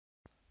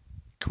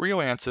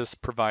Creo Ansys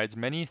provides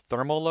many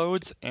thermal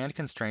loads and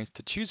constraints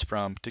to choose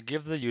from to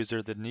give the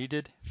user the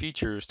needed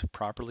features to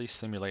properly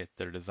simulate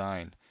their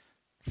design.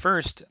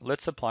 First,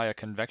 let's apply a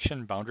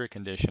convection boundary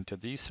condition to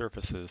these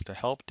surfaces to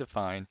help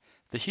define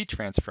the heat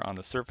transfer on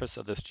the surface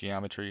of this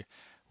geometry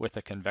with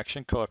a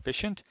convection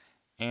coefficient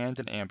and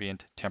an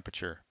ambient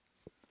temperature.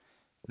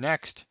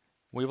 Next,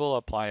 we will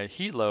apply a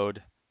heat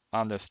load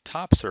on this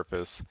top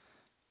surface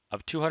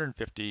of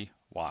 250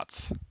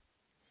 watts.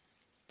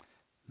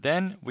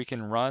 Then we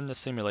can run the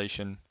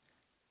simulation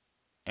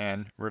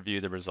and review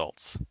the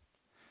results.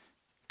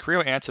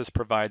 Creo Ansys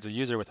provides a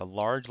user with a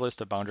large list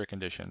of boundary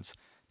conditions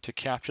to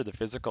capture the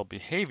physical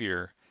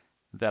behavior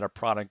that a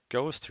product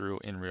goes through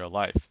in real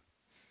life.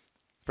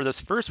 For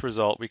this first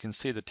result, we can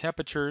see the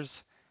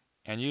temperatures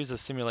and use a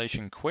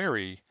simulation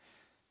query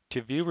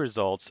to view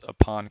results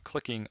upon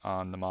clicking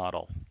on the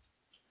model.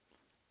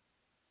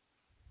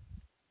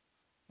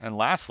 And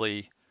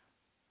lastly,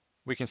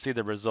 we can see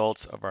the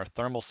results of our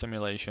thermal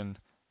simulation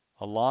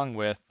along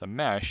with the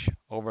mesh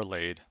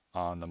overlaid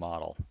on the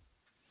model.